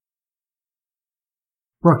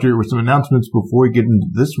Proctor with some announcements before we get into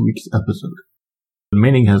this week's episode.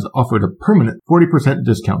 Manning has offered a permanent 40%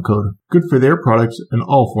 discount code, good for their products in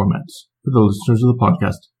all formats. For the listeners of the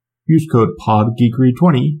podcast, use code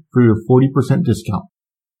PODGEEKERY20 for your 40% discount.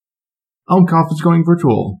 ElmConf is going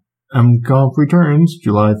virtual. ElmConf returns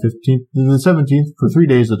July 15th to the 17th for 3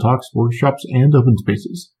 days of talks, workshops, and open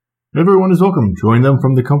spaces. Everyone is welcome. Join them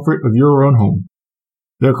from the comfort of your own home.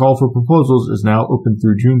 Their call for proposals is now open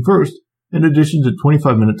through June 1st. In addition to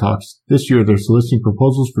 25-minute talks, this year they're soliciting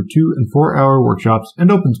proposals for 2 and 4-hour workshops and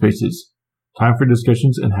open spaces. Time for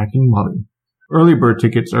discussions and hacking modern. Early bird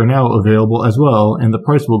tickets are now available as well, and the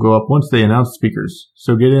price will go up once they announce speakers.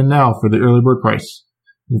 So get in now for the early bird price.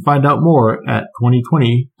 You can find out more at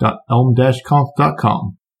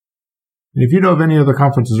 2020.elm-conf.com. And if you know of any other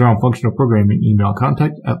conferences around functional programming, email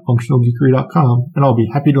contact@functionalgeekery.com, and I'll be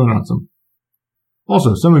happy to announce them.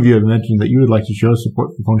 Also, some of you have mentioned that you would like to show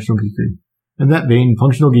support for Functional Geekery. In that vein,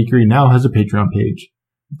 Functional Geekery now has a Patreon page.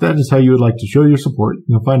 If that is how you would like to show your support,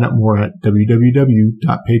 you can find out more at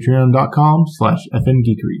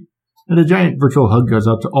www.patreon.com/fngeekery. And a giant virtual hug goes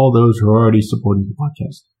out to all those who are already supporting the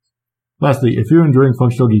podcast. Lastly, if you're enjoying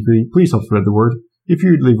Functional Geekery, please help spread the word. If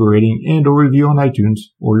you'd leave a rating and or review on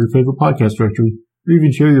iTunes, or your favorite podcast directory, or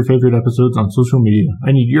even share your favorite episodes on social media,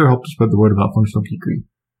 I need your help to spread the word about Functional Geekery.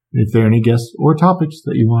 If there are any guests or topics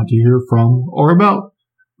that you want to hear from or about,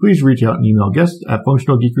 please reach out and email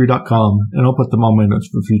guests@functionalgeekery.com, and I'll put them on my notes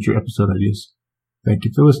for future episode ideas. Thank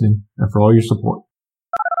you for listening and for all your support.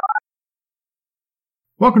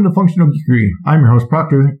 Welcome to Functional Geekery. I'm your host,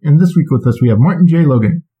 Proctor, and this week with us we have Martin J.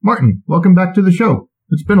 Logan. Martin, welcome back to the show.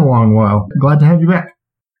 It's been a long while. Glad to have you back.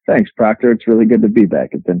 Thanks, Proctor. It's really good to be back.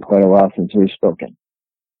 It's been quite a while since we've spoken.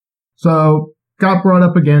 So, got brought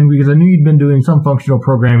up again because I knew you'd been doing some functional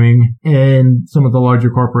programming in some of the larger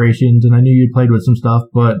corporations, and I knew you'd played with some stuff,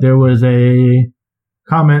 but there was a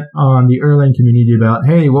comment on the Erlang community about,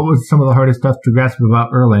 hey, what was some of the hardest stuff to grasp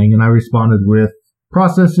about Erlang? And I responded with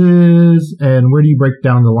processes, and where do you break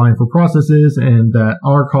down the line for processes, and that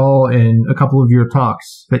R call, and a couple of your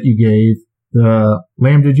talks that you gave, the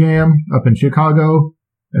Lambda Jam up in Chicago,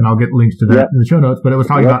 and I'll get links to that in the show notes, but it was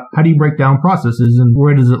talking about how do you break down processes and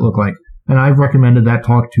where does it look like? And I've recommended that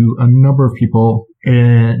talk to a number of people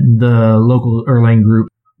in the local Erlang group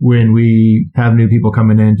when we have new people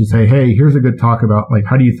coming in to say, hey, here's a good talk about, like,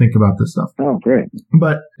 how do you think about this stuff? Oh, great.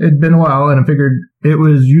 But it'd been a while, and I figured it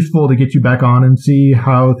was useful to get you back on and see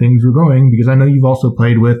how things were going, because I know you've also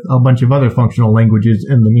played with a bunch of other functional languages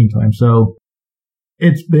in the meantime. So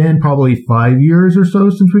it's been probably 5 years or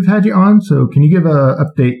so since we've had you on. So can you give an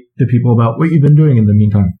update to people about what you've been doing in the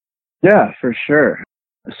meantime? Yeah, for sure.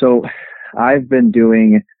 So I've been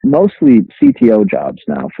doing mostly CTO jobs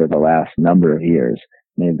now for the last number of years.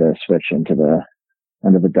 Made the switch into the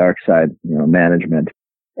dark side, management.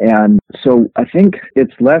 And so I think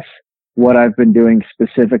it's less what I've been doing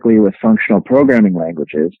specifically with functional programming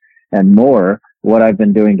languages and more what I've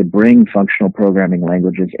been doing to bring functional programming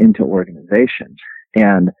languages into organizations.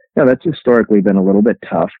 And that's historically been a little bit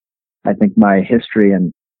tough. I think my history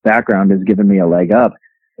and background has given me a leg up,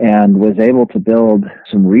 and was able to build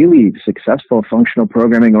some really successful functional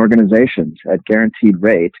programming organizations at guaranteed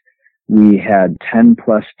rate. We had 10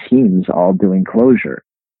 plus teams all doing Clojure.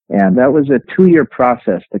 And that was a 2-year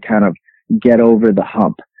process to kind of get over the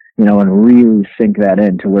hump, and really sink that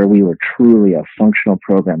in to where we were truly a functional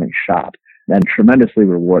programming shop. And tremendously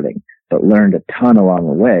rewarding, but learned a ton along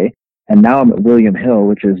the way. And now I'm at William Hill,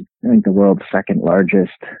 which is, I think, the world's second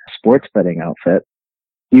largest sports betting outfit.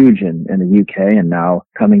 Huge in the UK, and now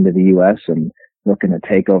coming to the US and looking to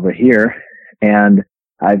take over here. And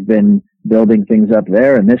I've been building things up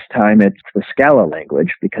there, and this time it's the Scala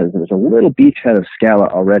language because there's a little beachhead of Scala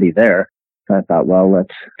already there. So I thought, well,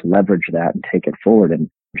 let's leverage that and take it forward, and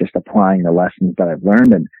just applying the lessons that I've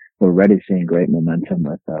learned, and we're already seeing great momentum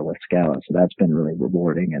with Scala. So that's been really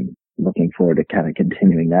rewarding, and looking forward to kind of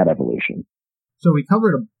continuing that evolution. So we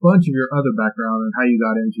covered a bunch of your other background and how you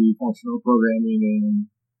got into functional programming and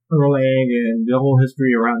Erlang and the whole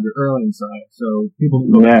history around your Erlang side. So people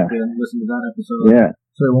can go back and listen to that episode. Yeah.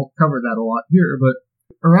 So I won't cover that a lot here. But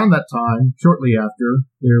around that time, shortly after,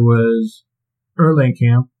 there was Erlang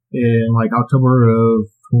Camp in like October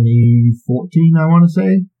of 2014, I want to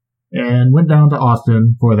say, and went down to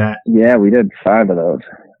Austin for that. Yeah, we did 5 of those.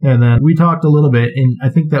 And then we talked a little bit, and I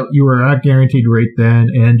think that you were at guaranteed rate then,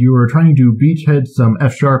 and you were trying to beachhead some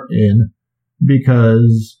F# in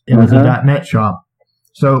because it was a .NET shop.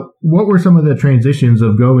 So what were some of the transitions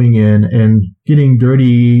of going in and getting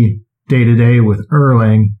dirty day to day with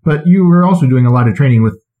Erlang? But you were also doing a lot of training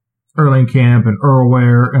with Erlang Camp and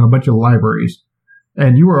Erlware and a bunch of libraries.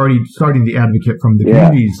 And you were already starting the advocate from the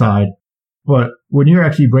community side. But when you're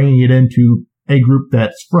actually bringing it into a group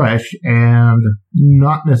that's fresh and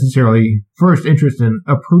not necessarily first interested in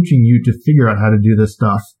approaching you to figure out how to do this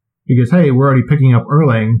stuff, because, hey, we're already picking up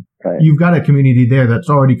Erlang, you've got a community there that's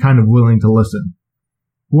already kind of willing to listen.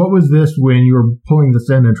 What was this when you were pulling this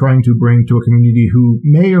in and trying to bring to a community who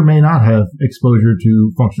may or may not have exposure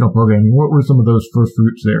to functional programming? What were some of those first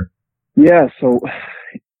fruits there? Yeah, so,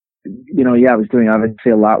 I was doing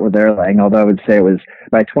obviously a lot with Erlang, although I would say it was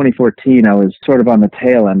by 2014, I was sort of on the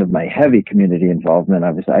tail end of my heavy community involvement.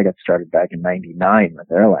 I got started back in 99 with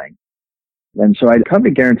Erlang. And so I'd come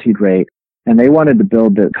to Guaranteed Rate, and they wanted to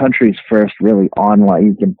build the country's first really online,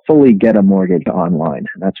 you can fully get a mortgage online.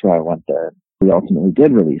 And that's why I went there. We ultimately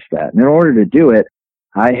did release that. And in order to do it,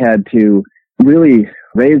 I had to really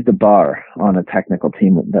raise the bar on a technical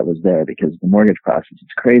team that was there, because the mortgage process is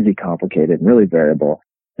crazy complicated and really variable.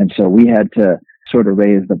 And so we had to sort of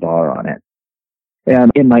raise the bar on it.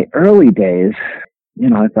 And in my early days,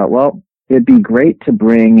 I thought, well, it'd be great to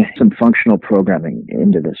bring some functional programming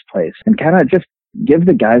into this place and kind of just give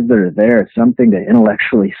the guys that are there something to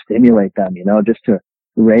intellectually stimulate them, just to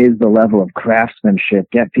raise the level of craftsmanship,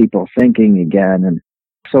 get people thinking again. And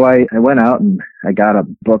so I went out and I got a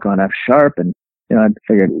book on F#, and I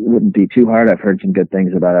figured it wouldn't be too hard. I've heard some good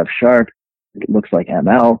things about F#. It looks like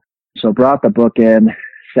ML. So brought the book in,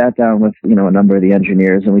 sat down with, a number of the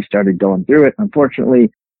engineers, and we started going through it.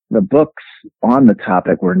 Unfortunately, the books on the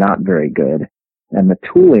topic were not very good, and the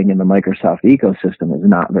tooling in the Microsoft ecosystem was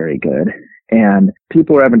not very good. And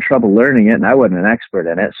people were having trouble learning it, and I wasn't an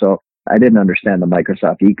expert in it, so I didn't understand the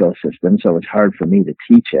Microsoft ecosystem, so it's hard for me to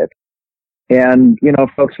teach it. And,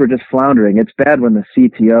 folks were just floundering. It's bad when the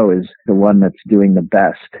CTO is the one that's doing the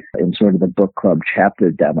best in sort of the book club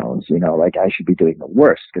chapter demos, like I should be doing the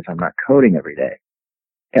worst because I'm not coding every day.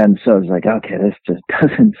 And so I was like, okay, this just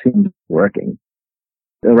doesn't seem working.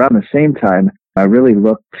 Around the same time, I really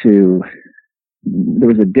looked to, there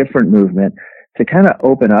was a different movement to kind of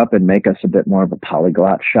open up and make us a bit more of a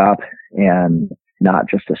polyglot shop and not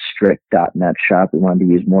just a strict .NET shop. We wanted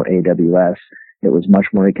to use more AWS. It was much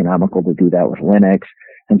more economical to do that with Linux.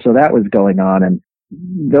 And so that was going on. And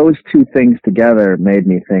those two things together made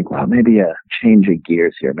me think, well, maybe a change of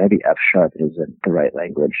gears here. Maybe F# isn't the right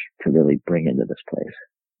language to really bring into this place.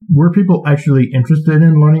 Were people actually interested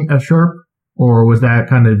in learning F#? Or was that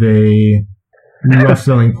kind of a rough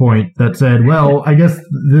selling point that said, well, I guess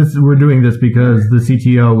we're doing this because the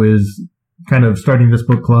CTO is kind of starting this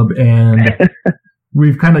book club and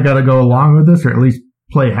we've kind of got to go along with this, or at least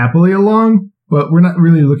play happily along, but we're not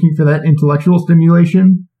really looking for that intellectual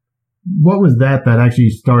stimulation? What was that actually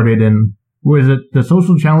started, and was it the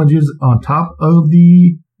social challenges on top of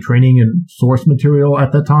the training and source material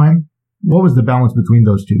at that time? What was the balance between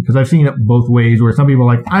those two? Because I've seen it both ways, where some people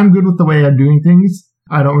are like, I'm good with the way I'm doing things.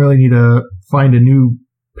 I don't really need to find a new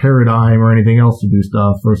paradigm or anything else to do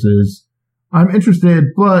stuff, versus I'm interested,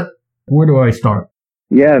 but where do I start?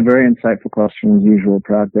 Yeah, very insightful question as usual,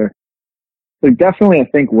 Proctor. There definitely, I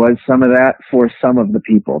think, was some of that for some of the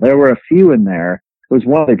people. There were a few in there. There was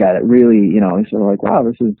one other guy that really, he's sort of like, wow,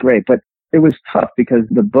 this is great. But it was tough because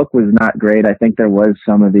the book was not great. I think there was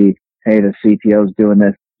some of the, hey, the CTO's doing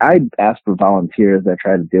this. I asked for volunteers. I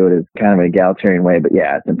tried to do it as kind of an egalitarian way, but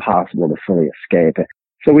yeah, it's impossible to fully escape it.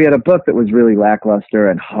 So we had a book that was really lackluster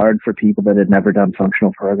and hard for people that had never done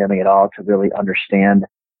functional programming at all to really understand.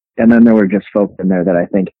 And then there were just folks in there that I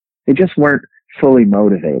think they just weren't fully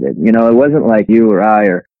motivated. It wasn't like you or I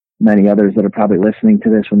or many others that are probably listening to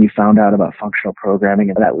this when you found out about functional programming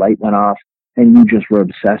and that light went off and you just were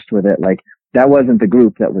obsessed with it. Like, that wasn't the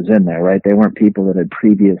group that was in there, right? They weren't people that had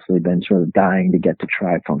previously been sort of dying to get to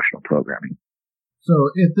try functional programming. So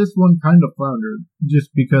if this one kind of floundered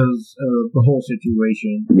just because of the whole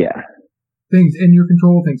situation, yeah, things in your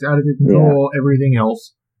control, things out of your control, everything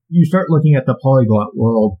else, you start looking at the polyglot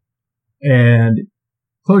world, and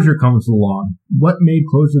Clojure comes along. What made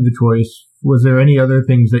Clojure the choice? Was there any other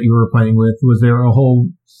things that you were playing with? Was there a whole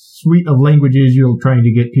suite of languages you're trying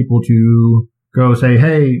to get people to go say,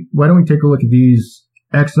 hey, why don't we take a look at these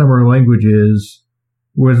X number of languages?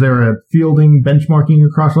 Was there a fielding benchmarking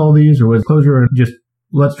across all these, or was Clojure just,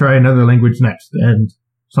 let's try another language next and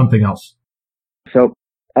something else? So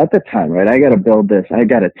at the time, right, I got to build this. I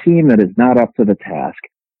got a team that is not up to the task.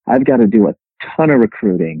 I've got to do a ton of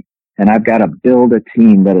recruiting, and I've got to build a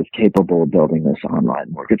team that is capable of building this online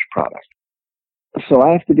mortgage product. So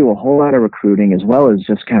I have to do a whole lot of recruiting as well as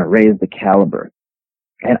just kind of raise the caliber.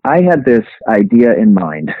 And I had this idea in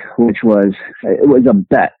mind, which was, it was a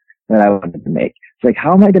bet that I wanted to make. It's like,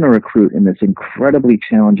 how am I going to recruit in this incredibly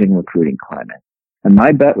challenging recruiting climate? And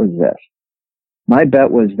my bet was this. My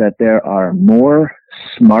bet was that there are more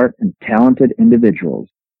smart and talented individuals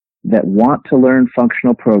that want to learn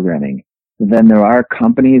functional programming than there are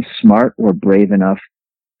companies smart or brave enough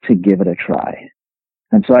to give it a try.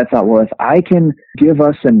 And so I thought, well, if I can give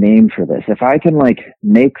us a name for this, if I can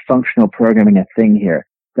make functional programming a thing here,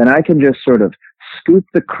 then I can just sort of scoop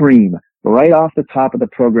the cream right off the top of the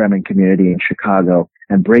programming community in Chicago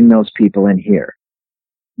and bring those people in here.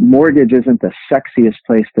 Mortgage isn't the sexiest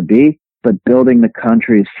place to be, but building the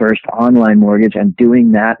country's first online mortgage and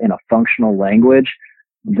doing that in a functional language,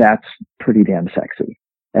 that's pretty damn sexy.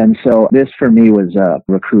 And so this for me was a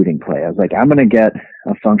recruiting play. I was like, I'm going to get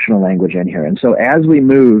a functional language in here. And so as we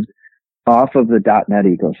moved off of the .NET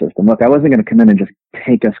ecosystem, look, I wasn't going to come in and just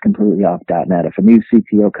take us completely off .NET. If a new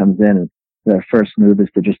CTO comes in and their first move is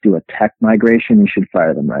to just do a tech migration, you should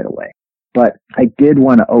fire them right away. But I did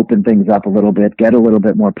want to open things up a little bit, get a little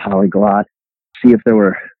bit more polyglot, see if there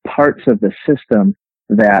were parts of the system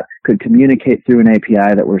that could communicate through an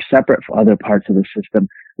API that were separate from other parts of the system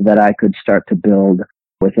that I could start to build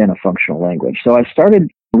within a functional language. So I started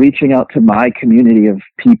reaching out to my community of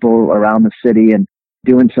people around the city and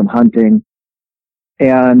doing some hunting.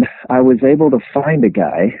 And I was able to find a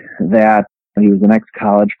guy that he was an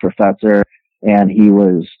ex-college professor, and he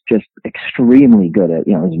was just extremely good at,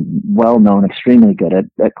 was well known, extremely good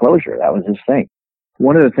at Clojure. That was his thing.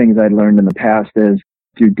 One of the things I'd learned in the past is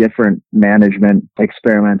through different management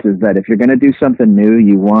experiments is that if you're going to do something new,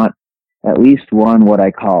 you want at least one, what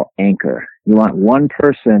I call anchor. You want one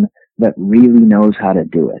person that really knows how to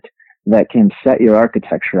do it, that can set your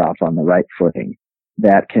architecture off on the right footing,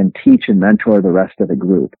 that can teach and mentor the rest of the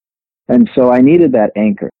group. And so I needed that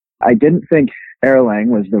anchor. I didn't think Erlang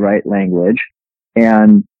was the right language.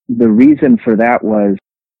 And the reason for that was,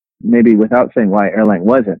 maybe without saying why Erlang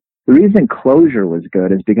wasn't, the reason Clojure was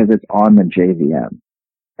good is because it's on the JVM.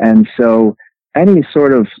 And so any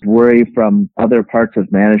sort of worry from other parts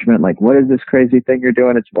of management, like, what is this crazy thing you're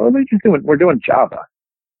doing? It's, well, we're doing Java.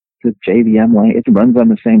 It's a JVM language. It runs on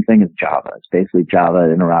the same thing as Java. It's basically Java.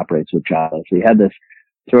 It interoperates with Java. So you had this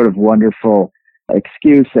sort of wonderful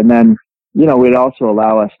excuse. And then, we'd also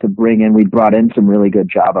allow us to we brought in some really good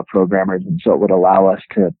Java programmers. And so it would allow us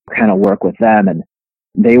to kind of work with them. And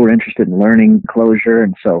they were interested in learning Clojure.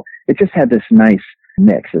 And so it just had this nice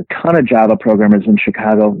mix. A ton of Java programmers in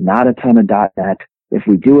Chicago, not a ton of .NET. If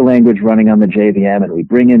we do a language running on the JVM and we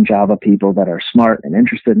bring in Java people that are smart and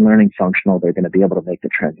interested in learning functional, they're going to be able to make the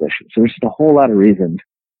transition. So there's just a whole lot of reasons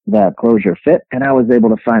that Clojure fit. And I was able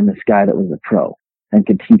to find this guy that was a pro and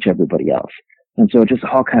could teach everybody else. And so it just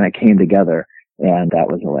all kind of came together, and that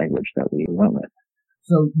was the language that we went with.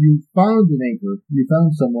 So you found an anchor. You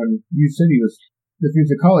found someone. You said if he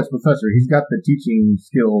was a college professor, he's got the teaching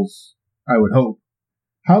skills, I would hope.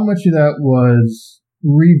 How much of that was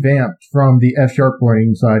revamped from the F#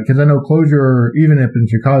 porting side? Because I know Clojure, even if in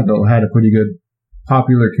Chicago, had a pretty good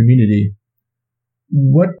popular community.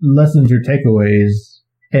 What lessons or takeaways,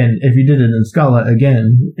 and if you did it in Scala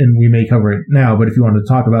again, and we may cover it now, but if you want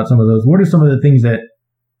to talk about some of those, what are some of the things that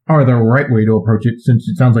are the right way to approach it, since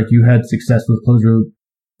it sounds like you had success with Clojure,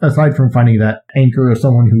 aside from finding that anchor of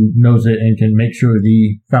someone who knows it and can make sure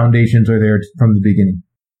the foundations are there from the beginning?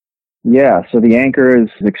 Yeah, so the anchor is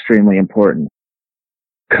extremely important.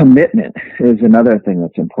 Commitment is another thing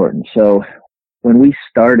that's important. So when we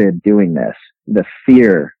started doing this, the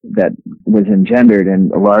fear that was engendered in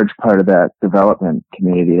a large part of that development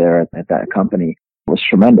community there at that company was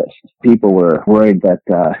tremendous. People were worried that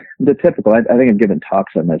the typical, I think I've given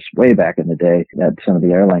talks on this way back in the day at some of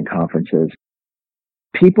the airline conferences.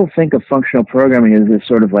 People think of functional programming as this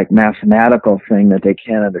sort of like mathematical thing that they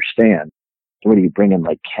can't understand. What do you bring in,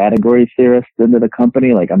 like category theorists into the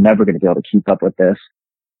company? Like, I'm never going to be able to keep up with this.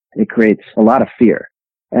 It creates a lot of fear.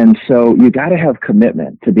 And so you got to have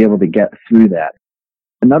commitment to be able to get through that.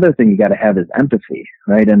 Another thing you got to have is empathy,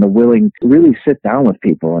 right? And the willing to really sit down with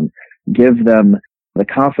people and give them the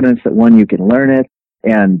confidence that, one, you can learn it,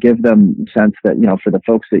 and give them a sense that, for the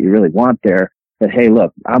folks that you really want there, that, hey,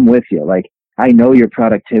 look, I'm with you. Like, I know your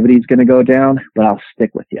productivity is going to go down, but I'll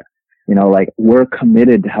stick with you. We're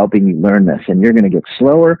committed to helping you learn this, and you're going to get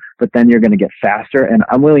slower, but then you're going to get faster. And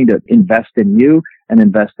I'm willing to invest in you and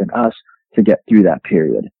invest in us to get through that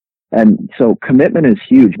period. And so commitment is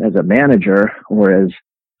huge as a manager, or as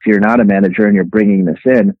if you're not a manager and you're bringing this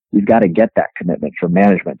in, you've got to get that commitment from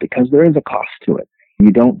management, because there is a cost to it.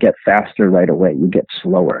 You don't get faster right away. You get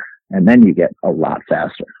slower, and then you get a lot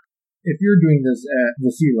faster. If you're doing this at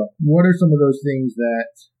the C-level, what are some of those things that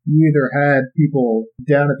you either had people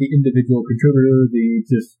down at the individual contributor, the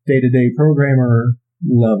just day-to-day programmer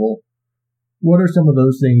level? What are some of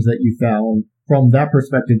those things that you found from that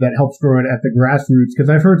perspective that helps grow it at the grassroots? Because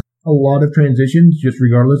I've heard a lot of transitions, just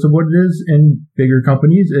regardless of what it is in bigger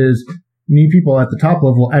companies, is you need people at the top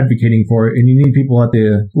level advocating for it, and you need people at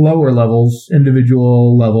the lower levels,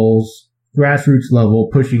 individual levels, grassroots level,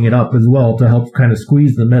 pushing it up as well to help kind of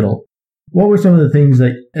squeeze the middle. What were some of the things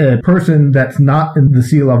that a person that's not in the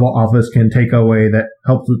C-level office can take away that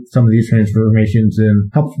helps with some of these transformations and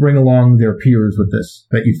helps bring along their peers with this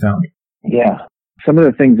that you found? Yeah. Some of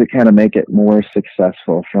the things that kind of make it more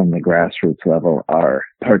successful from the grassroots level are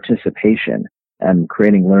participation and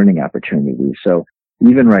creating learning opportunities. So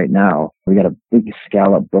even right now, we got a big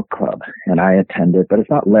Scala book club, and I attend it, but it's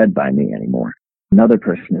not led by me anymore. Another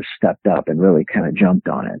person has stepped up and really kind of jumped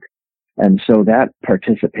on it. And so that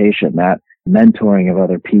participation, that mentoring of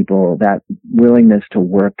other people, that willingness to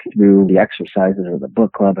work through the exercises of the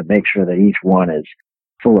book club and make sure that each one is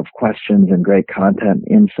full of questions and great content,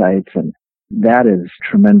 insights, and that is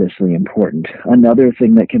tremendously important. Another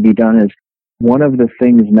thing that can be done is one of the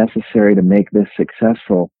things necessary to make this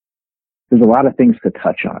successful. There's a lot of things to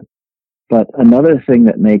touch on, but another thing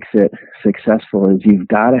that makes it successful is you've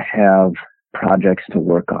got to have projects to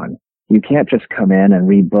work on. You can't just come in and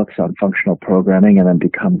read books on functional programming and then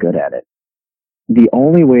become good at it. The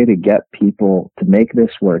only way to get people to make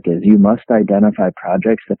this work is you must identify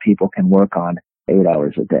projects that people can work on 8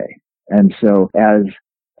 hours a day. And so as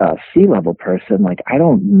a C-level person, I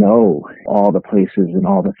don't know all the places and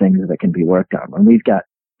all the things that can be worked on. When we've got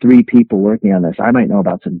 3 people working on this, I might know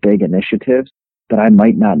about some big initiatives, but I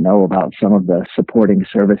might not know about some of the supporting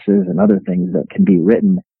services and other things that can be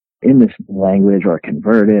written in this language or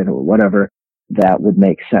converted or whatever that would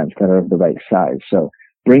make sense, that are of the right size. So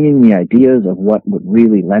bringing the ideas of what would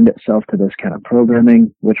really lend itself to this kind of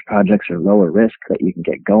programming, which projects are lower risk that you can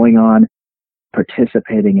get going on,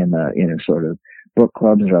 participating in the, sort of book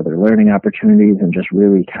clubs or other learning opportunities, and just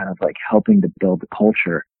really kind of helping to build the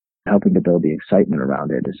culture, helping to build the excitement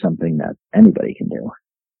around it is something that anybody can do.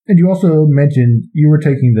 And you also mentioned you were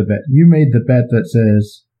taking the bet. You made the bet that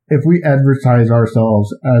says, if we advertise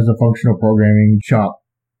ourselves as a functional programming shop,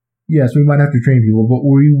 yes, we might have to train people, but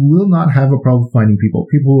we will not have a problem finding people.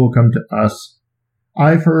 People will come to us.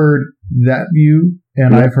 I've heard that view,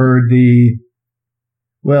 and I've heard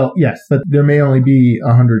yes, but there may only be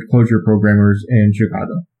 100 Clojure programmers in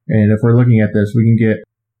Chicago. And if we're looking at this, we can get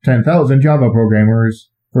 10,000 Java programmers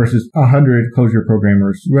versus 100 Clojure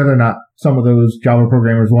programmers. Whether or not some of those Java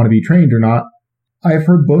programmers want to be trained or not, I've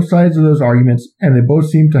heard both sides of those arguments, and they both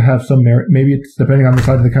seem to have some merit. Maybe it's depending on the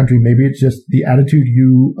side of the country. Maybe it's just the attitude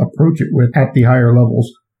you approach it with at the higher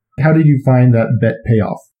levels. How did you find that bet pay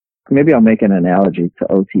off? Maybe I'll make an analogy to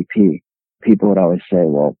OTP. People would always say,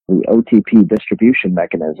 well, the OTP distribution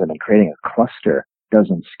mechanism and creating a cluster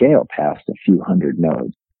doesn't scale past a few hundred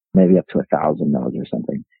nodes, maybe up to 1,000 nodes or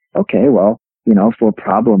something. Okay, well, for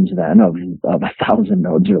problems then of 1,000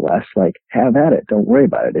 nodes or less, have at it. Don't worry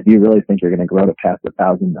about it. If you really think you're going to grow to past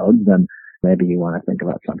 1,000 nodes, then maybe you want to think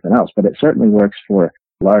about something else. But it certainly works for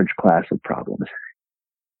a large class of problems.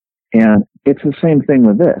 And it's the same thing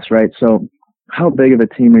with this, right? So how big of a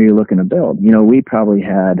team are you looking to build? We probably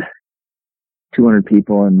had 200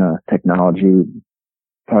 people in the technology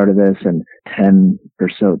part of this and 10 or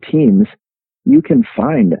so teams. You can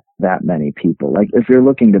find that many people. If you're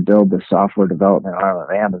looking to build the software development arm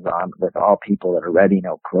of Amazon with all people that are ready,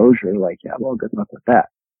 no Clojure, good luck with that,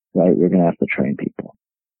 right? You're going to have to train people.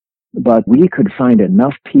 But we could find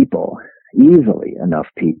enough people, easily enough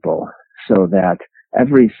people, so that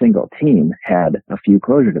every single team had a few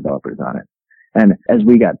Clojure developers on it. And as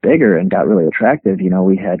we got bigger and got really attractive,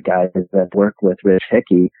 we had guys that worked with Rich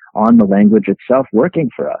Hickey on the language itself working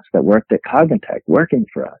for us, that worked at Cognitect working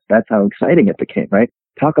for us. That's how exciting it became, right?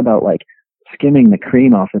 Talk about skimming the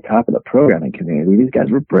cream off the top of the programming community. These guys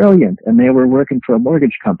were brilliant, and they were working for a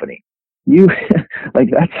mortgage company.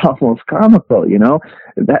 That's almost comical,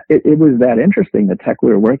 that it was that interesting, the tech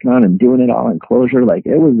we were working on and doing it all in Clojure.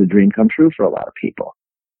 It was a dream come true for a lot of people.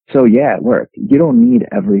 So yeah, it worked. You don't need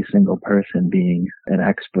every single person being an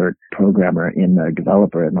expert programmer in the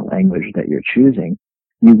developer in the language that you're choosing.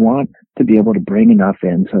 You want to be able to bring enough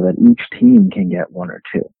in so that each team can get one or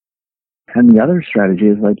two. And the other strategy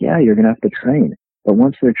is you're going to have to train. But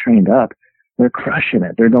once they're trained up, they're crushing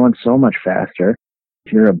it. They're going so much faster.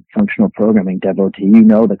 If you're a functional programming devotee,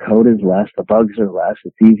 the code is less, the bugs are less,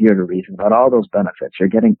 it's easier to reason about all those benefits. You're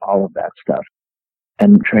getting all of that stuff.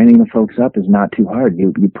 And training the folks up is not too hard.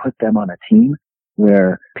 You put them on a team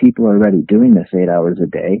where people are already doing this 8 hours a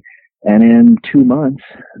day, and in 2 months,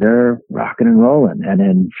 they're rocking and rolling. And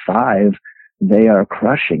in 5, they are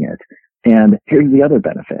crushing it. And here's the other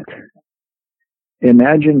benefit.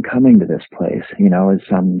 imagine coming to this place, as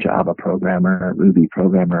some Java programmer, Ruby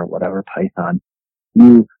programmer, whatever, Python.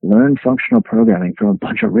 You learn functional programming from a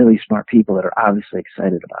bunch of really smart people that are obviously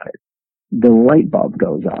excited about it. The light bulb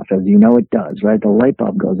goes off, as you know it does, right? The light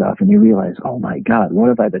bulb goes off and you realize, oh my God, what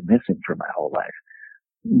have I been missing for my whole life?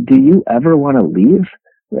 Do you ever want to leave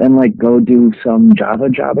and go do some Java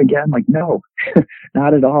job again? No,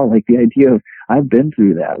 not at all. The idea of, I've been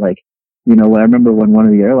through that. I remember when one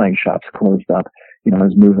of the airline shops closed up, I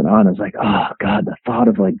was moving on. I was like, oh God, the thought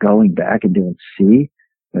of going back and doing C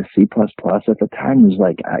or C++ at the time was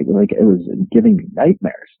it was giving me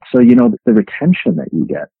nightmares. So, the retention that you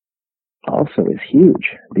get also is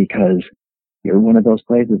huge because you're one of those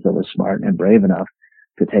places that was smart and brave enough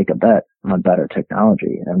to take a bet on better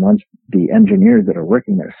technology. And once the engineers that are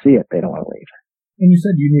working there see it, they don't want to leave. And you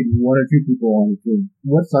said you need 1 or 2 people on the team.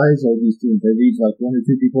 What size are these teams? Are these 1 or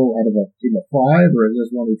 2 people out of a team of 5, or is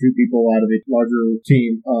this 1 or 2 people out of a larger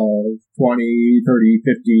team of 20, 30,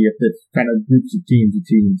 50, if it's kind of groups of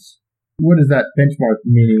teams? What is that benchmark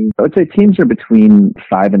meaning? I would say teams are between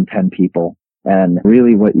 5 and 10 people. And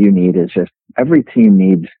really what you need is just, every team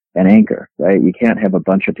needs an anchor, right? You can't have a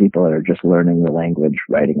bunch of people that are just learning the language,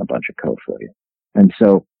 writing a bunch of code for you. And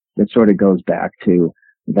so it sort of goes back to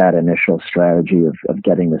that initial strategy of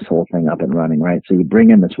getting this whole thing up and running, right? So you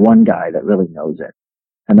bring in this one guy that really knows it.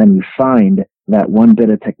 And then you find that one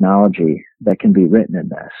bit of technology that can be written in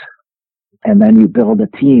this. And then you build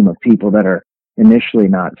a team of people that are initially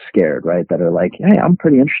not scared, right? That are like, hey, I'm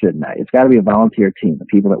pretty interested in that. It's got to be a volunteer team, the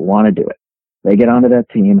people that want to do it. They get onto that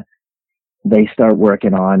team. They start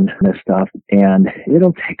working on this stuff, and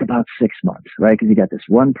it'll take about 6 months, right? Because you got this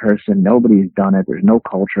one person, nobody's done it, there's no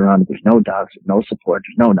culture on it, there's no docs, no support,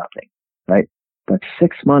 there's no nothing, right? But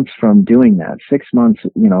 6 months from doing that, 6 months,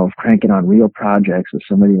 of cranking on real projects with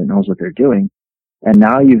somebody that knows what they're doing, and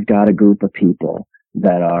now you've got a group of people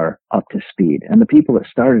that are up to speed. And the people that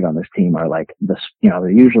started on this team are they're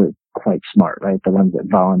usually quite smart, right? The ones that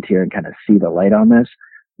volunteer and kind of see the light on this.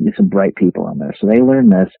 There's some bright people on there. So they learn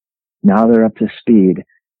this. Now they're up to speed,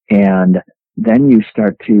 and then you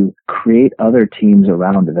start to create other teams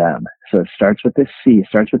around them. So it starts with this C, it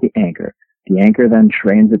starts with the anchor. The anchor then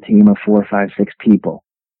trains a team of 4, 5, 6 people.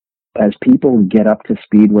 As people get up to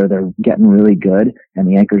speed where they're getting really good, and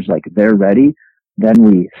the anchor's they're ready, then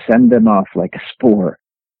we send them off like a spore.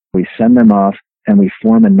 We send them off and we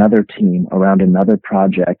form another team around another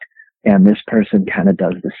project, and this person kind of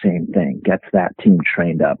does the same thing, gets that team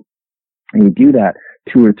trained up. And you do that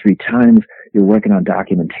 2 or 3 times. You're working on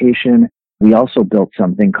documentation. We also built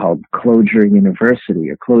something called Clojure University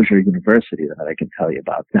that I can tell you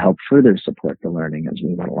about to help further support the learning as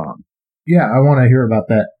we went along. Yeah, I want to hear about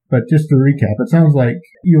that. But just to recap, it sounds like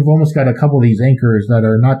you've almost got a couple of these anchors that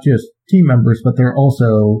are not just team members, but they're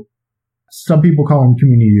also, some people call them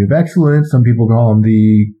community of excellence, some people call them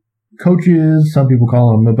the coaches, some people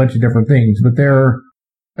call them a bunch of different things, but they're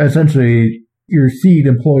essentially your seed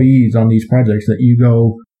employees on these projects that you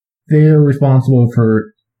go, they're responsible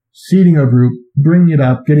for seeding a group, bringing it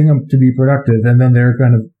up, getting them to be productive, and then they're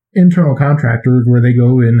kind of internal contractors where they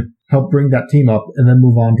go and help bring that team up and then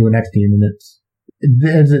move on to a next team. And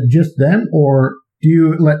is it just them, or do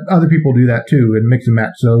you let other people do that too and mix and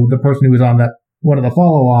match? So the person who was on that one of the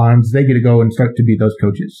follow-ons, they get to go and start to be those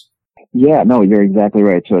coaches. Yeah, no, you're exactly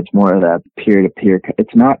right. So it's more of that peer-to-peer.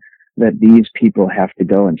 It's not that these people have to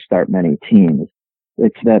go and start many teams.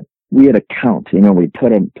 It's that we had a count, we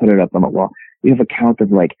put it up on the wall. We have a count of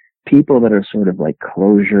people that are sort of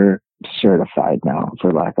Clojure certified now,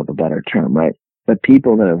 for lack of a better term, right? But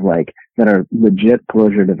people that that are legit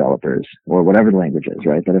Clojure developers, or whatever the language is,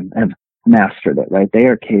 right? That have mastered it, right? They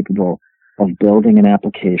are capable of building an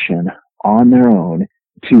application on their own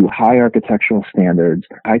to high architectural standards,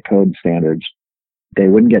 high code standards. They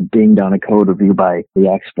wouldn't get dinged on a code review by the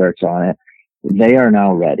experts on it. They are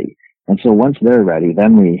now ready. And so once they're ready,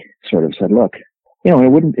 then we sort of said, look,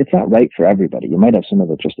 it's not right for everybody. You might have someone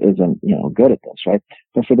that just isn't, good at this, right?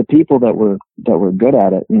 But for the people that were good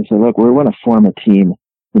at it, you say, look, we want to form a team,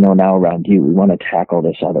 now around you. We want to tackle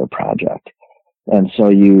this other project. And so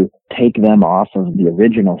you take them off of the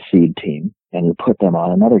original seed team and you put them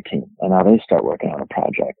on another team. And now they start working on a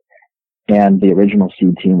project. And the original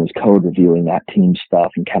seed team was code reviewing that team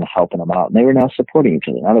stuff and kind of helping them out. And they were now supporting each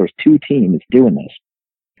other. Now there was 2 teams doing this.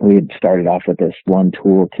 We had started off with this one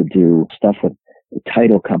tool to do stuff with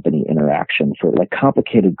title company interaction for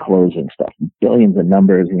complicated closing stuff, billions of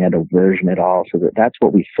numbers, and you had to version it all. So that's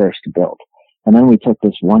what we first built. And then we took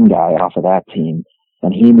this one guy off of that team,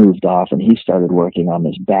 and he moved off and he started working on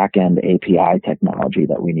this back-end API technology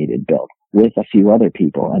that we needed built with a few other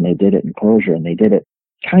people. And they did it in Clojure, and they did it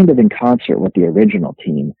kind of in concert with the original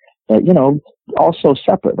team, but, also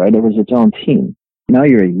separate, right? It was its own team. Now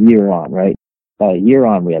you're a year on, right? A year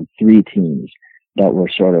on, we had 3 teams that were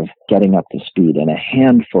sort of getting up to speed, and a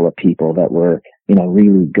handful of people that were,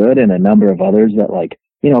 really good, and a number of others that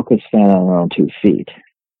could stand on their own 2 feet.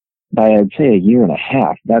 By, I'd say, a year and a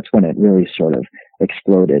half, that's when it really sort of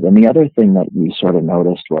exploded. And the other thing that we sort of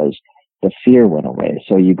noticed was the fear went away.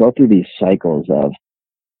 So you go through these cycles of,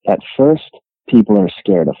 at first, people are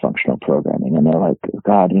scared of functional programming, and they're like,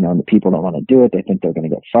 God, the people don't want to do it. They think they're going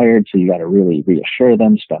to get fired. So you got to really reassure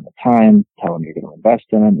them, spend the time, tell them you're going to invest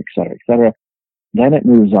in them, et cetera, et cetera. Then it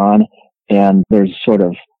moves on, and there's sort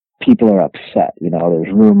of, people are upset.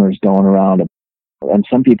 There's rumors going around, and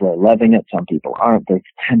some people are loving it, some people aren't. There's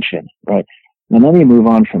tension, right? And then you move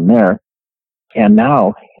on from there, and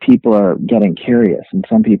now people are getting curious, and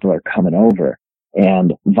some people are coming over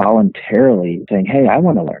and voluntarily saying, hey, I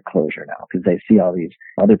want to learn Clojure now, because they see all these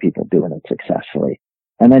other people doing it successfully.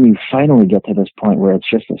 And then you finally get to this point where it's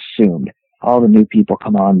just assumed. All the new people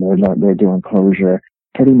come on, they're doing Clojure.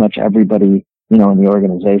 Pretty much everybody, in the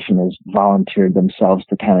organization has volunteered themselves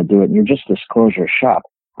to kind of do it. And you're just this Clojure shop.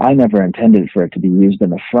 I never intended for it to be used in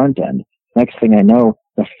the front end. Next thing I know,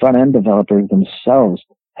 the front end developers themselves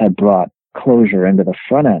had brought Clojure into the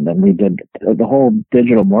front end, and we did the whole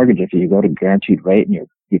digital mortgage. If you go to Guaranteed Rate and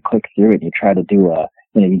you click through it and you try to do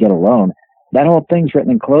you get a loan, that whole thing's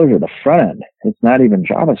written in Clojure, the front end. It's not even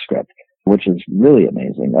JavaScript, which is really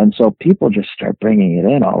amazing. And so people just start bringing it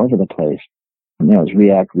in all over the place. It's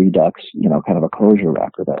React, Redux, kind of a Clojure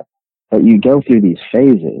wrapper there. But you go through these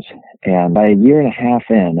phases, and by a year and a half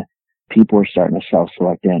in, people were starting to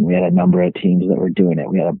self-select in. We had a number of teams that were doing it.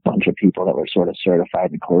 We had a bunch of people that were sort of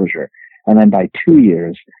certified in Clojure. And then by 2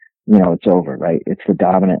 years, it's over, right? It's the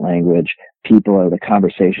dominant language. The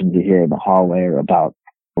conversations you hear in the hallway are about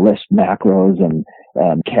list macros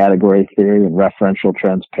and category theory and referential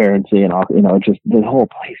transparency and all, just the whole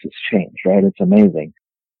place has changed, right? It's amazing.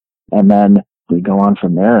 And then we go on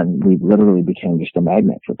from there, and we literally became just a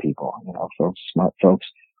magnet for people, smart folks.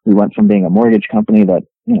 We went from being a mortgage company that,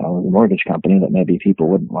 was a mortgage company that maybe people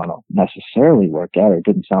wouldn't want to necessarily work at, or it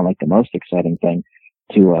didn't sound like the most exciting thing,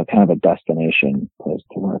 to kind of a destination place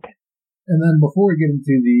to work. And then before we get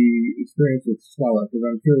into the experience with Scala, because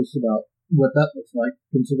I'm curious about what that looks like,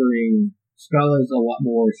 considering Scala is a lot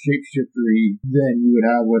more shapeshiftery than you would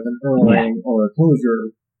have with an Erlang or a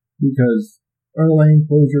Clojure, because Erlang,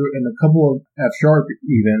 Clojure, and a couple of F#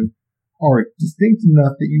 even are distinct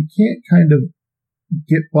enough that you can't kind of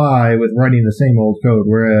get by with writing the same old code,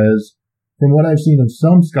 whereas from what I've seen of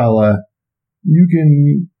some Scala, you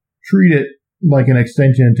can treat it like an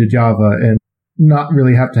extension to Java and not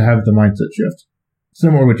really have to have the mindset shift.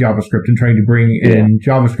 Similar with JavaScript and trying to bring in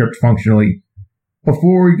JavaScript functionally.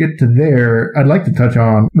 Before we get to there, I'd like to touch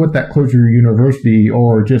on what that Clojure University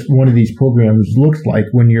or just one of these programs looks like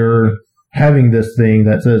when you're having this thing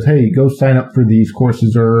that says, hey, go sign up for these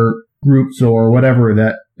courses or groups or whatever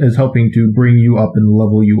that is helping to bring you up and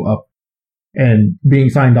level you up. And being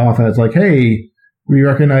signed off as like, hey, we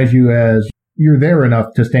recognize you as you're there enough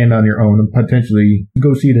to stand on your own and potentially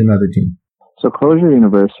go seed another team. So Clojure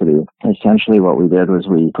University, essentially what we did was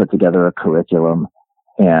we put together a curriculum,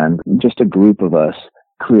 and just a group of us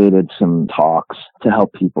created some talks to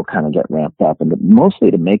help people kind of get ramped up, and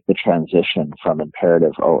mostly to make the transition from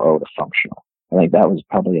imperative OO to functional. I think that was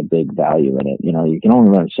probably a big value in it. You can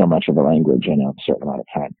only learn so much of a language in a certain amount of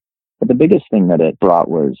time. But the biggest thing that it brought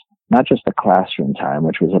was not just the classroom time,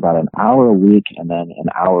 which was about an hour a week and then an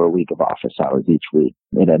hour a week of office hours each week.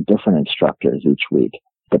 It had different instructors each week,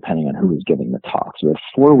 depending on who was giving the talks. We had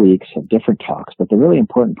 4 weeks of different talks, but the really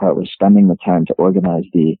important part was spending the time to organize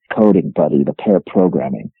the coding buddy, the pair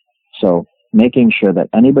programming. So making sure that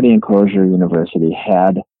anybody in Clojure University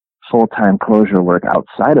had full-time Clojure work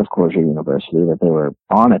outside of Clojure University, that they were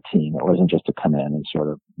on a team. It wasn't just to come in and sort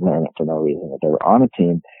of learn it for no reason, that they were on a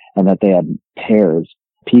team and that they had pairs,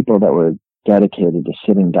 people that were dedicated to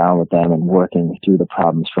sitting down with them and working through the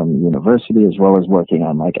problems from the university, as well as working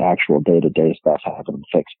on like actual day-to-day stuff, having them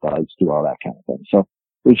fix bugs, do all that kind of thing. So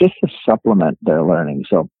it was just to supplement their learning.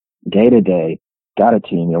 So day-to-day, got a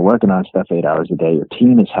team, you're working on stuff 8 hours a day, your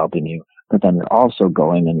team is helping you, but then you're also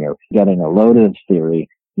going and you're getting a load of theory,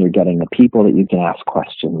 you're getting the people that you can ask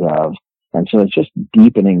questions of. And so it's just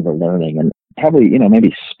deepening the learning and probably,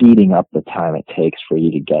 maybe speeding up the time it takes for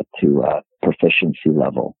you to get to a proficiency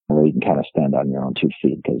level where you can kind of stand on your own 2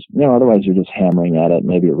 feet. Because, otherwise you're just hammering at it.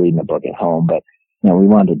 Maybe you're reading a book at home, but, we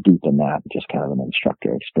wanted to deepen that, just kind of an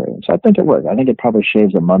instructor experience. So I think it worked. I think it probably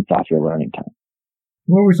shaves a month off your learning time.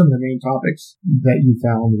 What were some of the main topics that you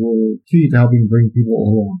found were key to helping bring people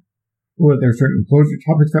along? Were there certain closure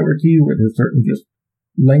topics that were key? Were there certain just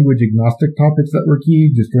language agnostic topics that were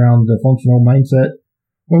key, just around the functional mindset?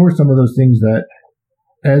 What were some of those things that,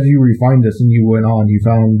 as you refined this and you went on, you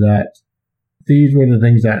found that these were the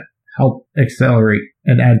things that help accelerate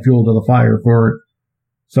and add fuel to the fire for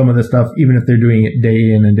some of the stuff, even if they're doing it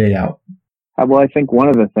day in and day out? Well, I think one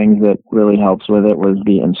of the things that really helps with it was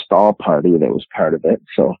the install party that was part of it.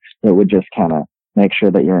 So it would just kind of make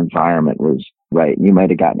sure that your environment was right. You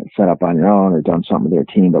might have gotten it set up on your own or done something with your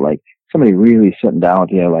team, but like somebody really sitting down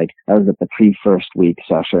with you, like I was at the pre-first week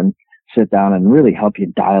session, sit down and really help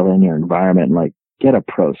you dial in your environment and like get a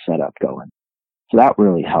pro setup going. So that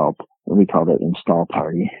really helped. We called it install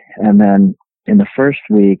party. And then in the first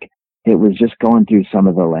week, it was just going through some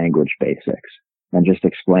of the language basics and just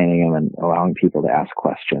explaining them and allowing people to ask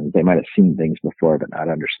questions. They might have seen things before but not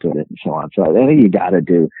understood it and so on. So I think you got to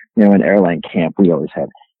do, in Erlang camp, we always had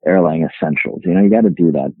Erlang essentials. You got to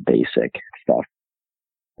do that basic stuff.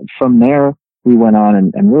 And from there, we went on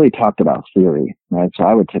and really talked about theory, right? So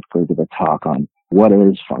I would typically give a talk on what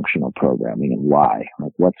is functional programming and why,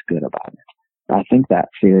 like what's good about it. I think that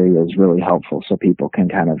theory is really helpful so people can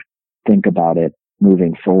kind of think about it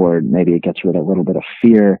moving forward. Maybe it gets rid of a little bit of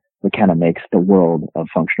fear. It kind of makes the world of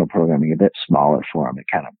functional programming a bit smaller for them. It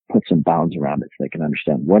kind of puts some bounds around it so they can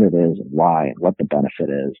understand what it is and why and what the benefit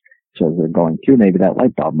is. So as they're going through, maybe that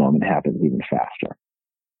light bulb moment happens even faster.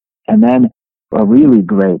 And then a really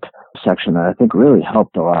great section that I think really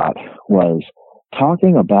helped a lot was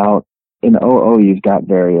talking about, in OO, you've got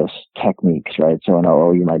various techniques, right? So in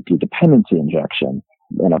OO, you might do dependency injection.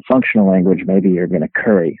 In a functional language, maybe you're going to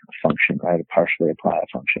query a function, right? Partially apply a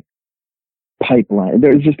function. Pipeline.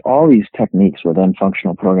 There's just all these techniques within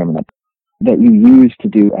functional programming that you use to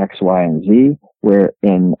do X, Y, and Z, where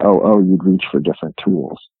in OO, you'd reach for different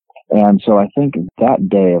tools. And so I think that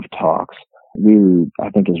day of talks really, I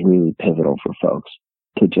think is really pivotal for folks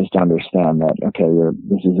to just understand that, okay,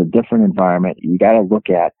 this is a different environment. You got to look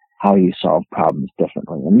at how you solve problems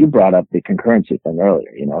differently. And you brought up the concurrency thing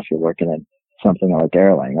earlier. If you're working in something like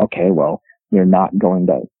Erlang, okay, well, you're not going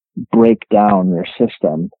to break down your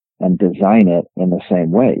system and design it in the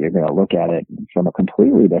same way. You're going to look at it from a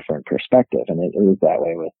completely different perspective. And it is that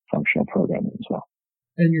way with functional programming as well.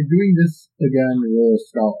 And you're doing this again with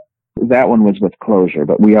Scala. That one was with Clojure,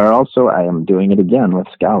 but I am doing it again with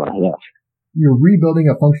Scala, yes. You're rebuilding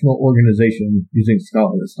a functional organization using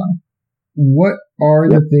Scala this time. What are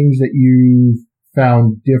the things that you've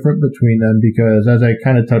found different between them? Because as I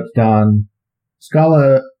kind of touched on,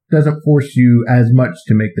 Scala doesn't force you as much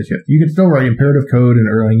to make the shift. You can still write imperative code in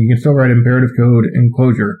Erlang. You can still write imperative code in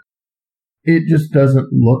Clojure. It just doesn't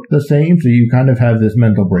look the same, so you kind of have this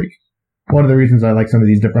mental break. One of the reasons I like some of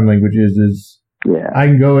these different languages is I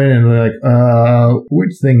can go in and be like,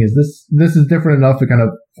 which thing is this? This is different enough to kind of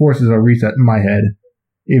forces a reset in my head,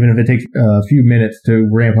 even if it takes a few minutes to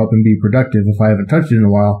ramp up and be productive if I haven't touched it in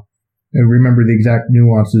a while and remember the exact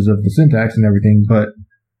nuances of the syntax and everything. But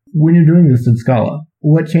when you're doing this in Scala,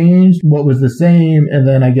 what changed? What was the same? And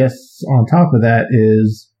then I guess on top of that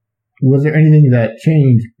was there anything that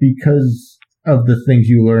changed because of the things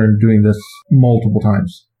you learned doing this multiple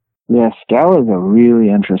times? Yeah, Scala is a really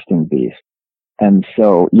interesting beast. And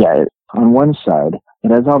so, on one side, it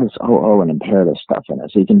has all this OO and imperative stuff in it,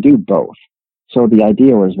 so you can do both. So the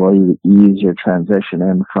idea was, well, you ease your transition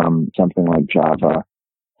in from something like Java,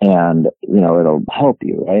 and, it'll help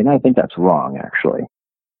you, right? And I think that's wrong, actually.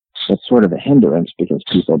 It's sort of a hindrance because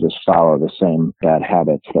people just follow the same bad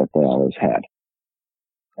habits that they always had.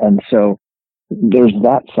 And so there's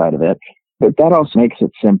that side of it, but that also makes it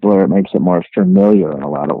simpler. It makes it more familiar in a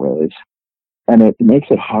lot of ways. And it makes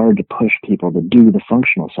it hard to push people to do the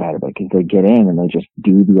functional side of it because they get in and they just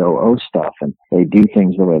do the OO stuff and they do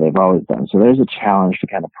things the way they've always done. So there's a challenge to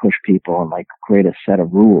kind of push people and create a set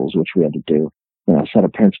of rules, which we had to do, a set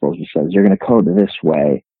of principles that says you're going to code this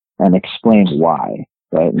way and explain why,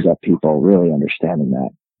 right? And get people really understanding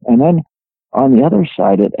that. And then on the other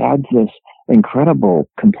side, it adds this incredible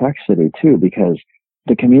complexity too, because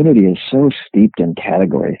the community is so steeped in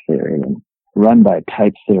category theory and run by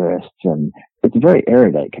type theorists, and it's a very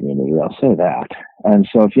erudite community, I'll say that. And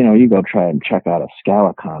so if, you go try and check out a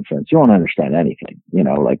Scala conference, you won't understand anything,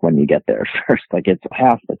 when you get there first, it's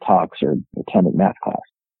half the talks are attending math class.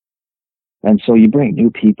 And so you bring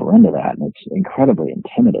new people into that, and it's incredibly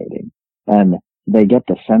intimidating. And they get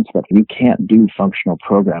the sense that you can't do functional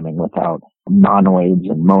programming without monoids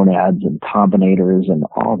and monads and combinators and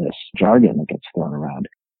all this jargon that gets thrown around.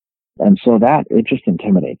 And so it just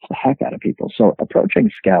intimidates the heck out of people. So approaching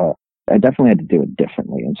Scala, I definitely had to do it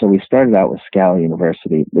differently. And so we started out with Scala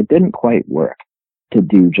University. It didn't quite work to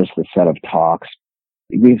do just a set of talks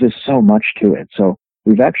There's so much to it. So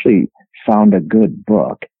we've actually found a good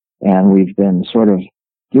book, and we've been sort of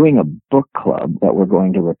doing a book club that we're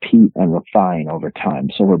going to repeat and refine over time.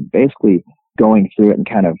 So we're basically going through it and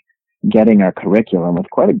kind of getting our curriculum with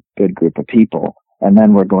quite a good group of people. And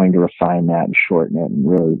then we're going to refine that and shorten it and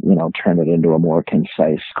really, turn it into a more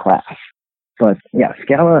concise class. But yeah,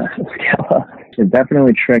 Scala is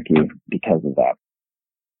definitely tricky because of that.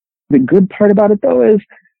 The good part about it, though, is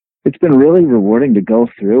it's been really rewarding to go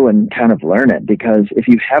through and kind of learn it, because if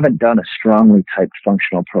you haven't done a strongly typed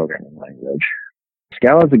functional programming language,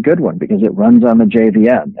 Scala is a good one because it runs on the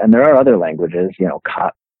JVM. And there are other languages,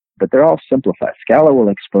 Kotlin, but they're all simplified. Scala will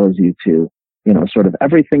expose you to, sort of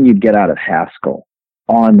everything you'd get out of Haskell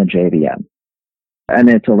on the JVM. And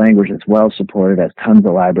it's a language that's well supported, has tons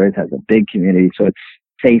of libraries, has a big community, so it's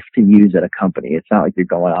safe to use at a company. It's not like you're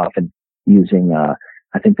going off and using,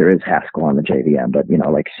 I think there is Haskell on the JVM, but,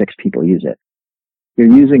 like 6 people use it.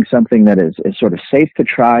 You're using something that is sort of safe to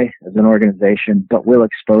try as an organization, but will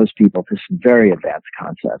expose people to some very advanced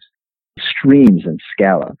concepts. Streams in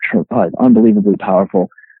Scala, unbelievably powerful,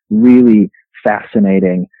 really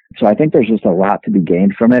fascinating. So I think there's just a lot to be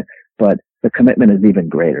gained from it, but the commitment is even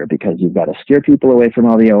greater because you've got to steer people away from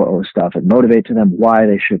all the OO stuff and motivate to them why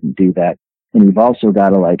they shouldn't do that. And you've also got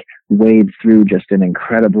to wade through just an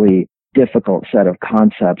incredibly difficult set of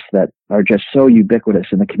concepts that are just so ubiquitous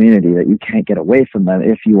in the community that you can't get away from them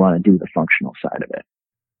if you want to do the functional side of it.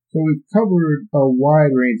 So we've covered a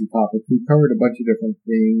wide range of topics. We've covered a bunch of different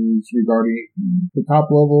things regarding the top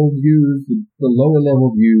level views, the lower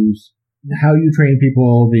level views, how you train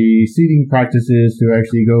people, the seeding practices to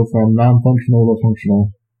actually go from non-functional to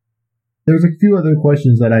functional. There's a few other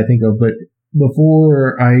questions that I think of, but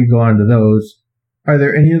before I go on to those, are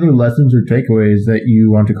there any other lessons or takeaways that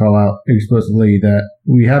you want to call out explicitly that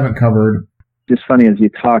we haven't covered? Just funny, as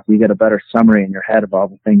you talk, you get a better summary in your head of all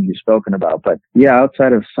the things you've spoken about. But yeah,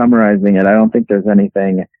 outside of summarizing it, I don't think there's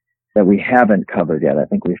anything that we haven't covered yet. I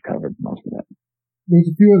think we've covered most of it. There's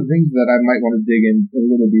a few other things that I might want to dig in a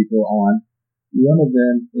little deeper on. One of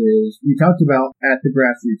them is, we talked about at the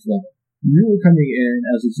grassroots level. You were coming in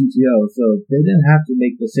as a CTO, so they didn't have to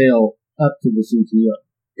make the sale up to the CTO.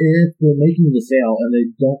 If they're making the sale and they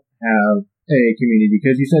don't have a community,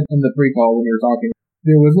 because you said in the pre-call when you were talking,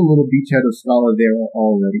 there was a little beachhead of Scala there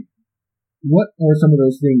already. What are some of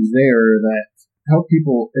those things there that help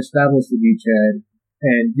people establish the beachhead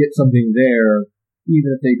and get something there,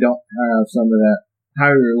 even if they don't have some of that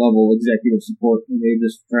higher level executive support and they're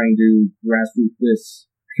just trying to grassroots this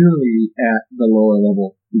purely at the lower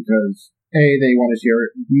level because A, they want to share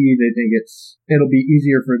it, B, they think it'll be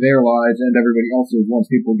easier for their lives and everybody else's once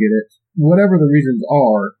people get it. Whatever the reasons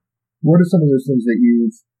are, what are some of those things that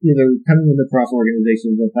you've either coming into cross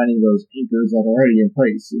organizations and finding those anchors that are already in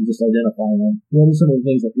place and just identifying them? What are some of the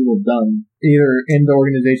things that people have done either in the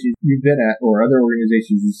organizations you've been at or other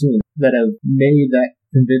organizations you've seen that have made that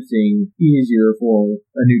convincing easier for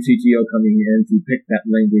a new CTO coming in to pick that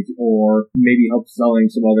language or maybe help selling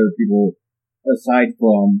some other people aside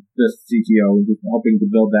from this CTO and just helping to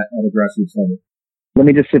build that at a grassroots level? Let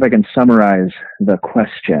me just see if I can summarize the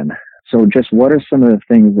question. So just what are some of the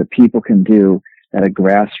things that people can do at a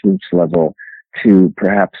grassroots level to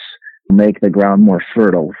perhaps make the ground more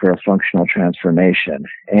fertile for a functional transformation?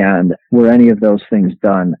 And were any of those things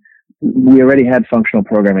done? We already had functional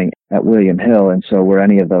programming at William Hill, and so were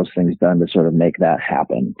any of those things done to sort of make that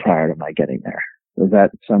happen prior to my getting there? Does that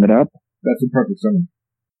sum it up? That's a perfect summary.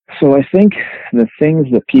 So I think the things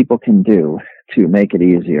that people can do to make it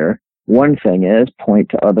easier, one thing is point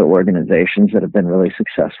to other organizations that have been really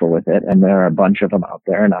successful with it, and there are a bunch of them out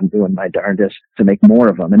there, and I'm doing my darndest to make more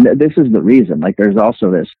of them. And this is the reason. There's also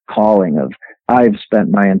this calling of, I've spent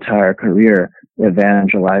my entire career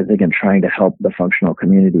evangelizing and trying to help the functional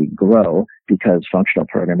community grow because functional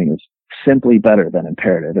programming is simply better than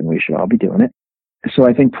imperative, and we should all be doing it. So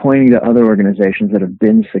I think pointing to other organizations that have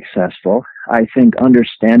been successful, I think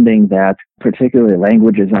understanding that particularly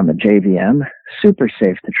languages on the JVM, super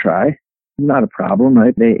safe to try, not a problem,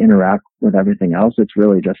 right? They interact with everything else. It's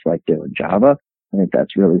really just like doing Java. I think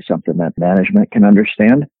that's really something that management can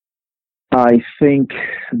understand. I think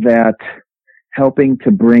that helping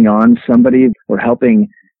to bring on somebody or helping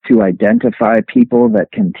to identify people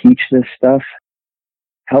that can teach this stuff,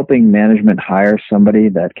 helping management hire somebody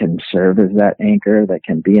that can serve as that anchor, that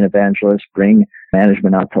can be an evangelist, bring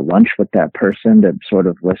management out to lunch with that person to sort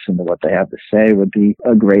of listen to what they have to say would be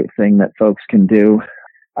a great thing that folks can do.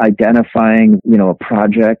 Identifying, a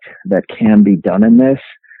project that can be done in this,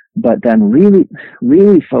 but then really,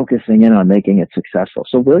 really focusing in on making it successful.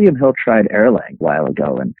 So William Hill tried Erlang a while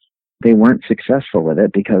ago, and they weren't successful with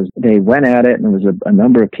it because they went at it and there was a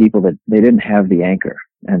number of people that they didn't have the anchor.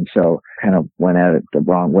 And so kind of went at it the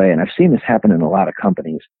wrong way. And I've seen this happen in a lot of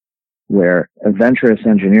companies where adventurous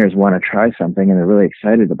engineers want to try something and they're really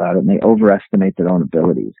excited about it and they overestimate their own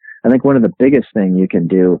abilities. I think one of the biggest things you can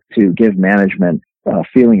do to give management a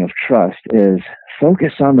feeling of trust is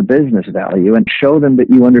focus on the business value and show them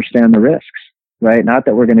that you understand the risks, right? Not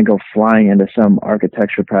that we're going to go flying into some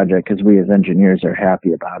architecture project because we as engineers are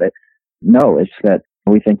happy about it. No, it's that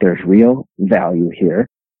we think there's real value here,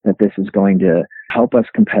 that this is going to help us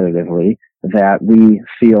competitively, that we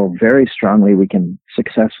feel very strongly we can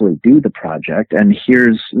successfully do the project. And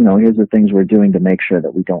here's the things we're doing to make sure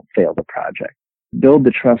that we don't fail the project. Build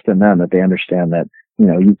the trust in them that they understand that,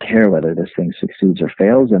 you care whether this thing succeeds or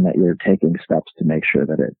fails and that you're taking steps to make sure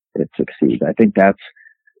that it succeeds. I think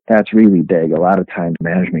that's really big. A lot of times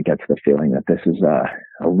management gets the feeling that this is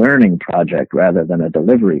a learning project rather than a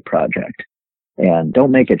delivery project. And don't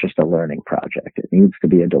make it just a learning project. It needs to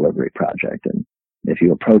be a delivery project. And if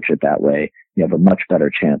you approach it that way, you have a much better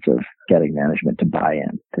chance of getting management to buy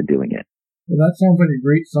in to doing it. Well, that sounds like a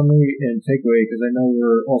great summary and takeaway because I know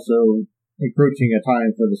we're also approaching a time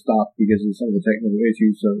for the stop because of some of the technical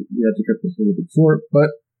issues, so we had to cut this a little bit short. But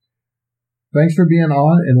thanks for being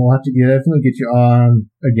on, and we'll have to definitely get you on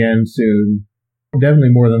again soon. Definitely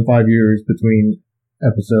more than 5 years between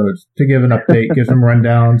episodes to give an update, give some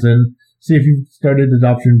rundowns, and see if you've started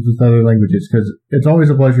adoptions with other languages, because it's always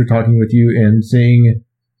a pleasure talking with you and seeing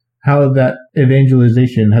how that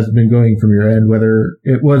evangelization has been going from your end, whether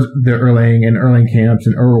it was the Erlang and Erlang camps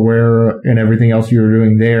and Erlaware and everything else you were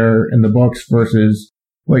doing there in the books versus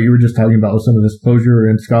what you were just talking about with some of this Clojure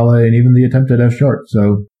and Scala and even the attempt at F#.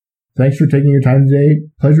 So thanks for taking your time today.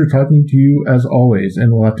 Pleasure talking to you as always,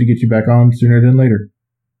 and we'll have to get you back on sooner than later.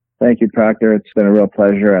 Thank you, Proctor. It's been a real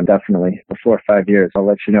pleasure, and definitely before 5 years, I'll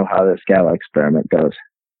let you know how the Scala experiment goes.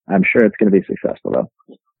 I'm sure it's going to be successful,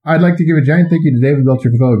 though. I'd like to give a giant thank you to David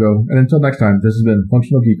Belcher-Fidalgo, and until next time, this has been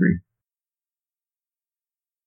Functional Geekery.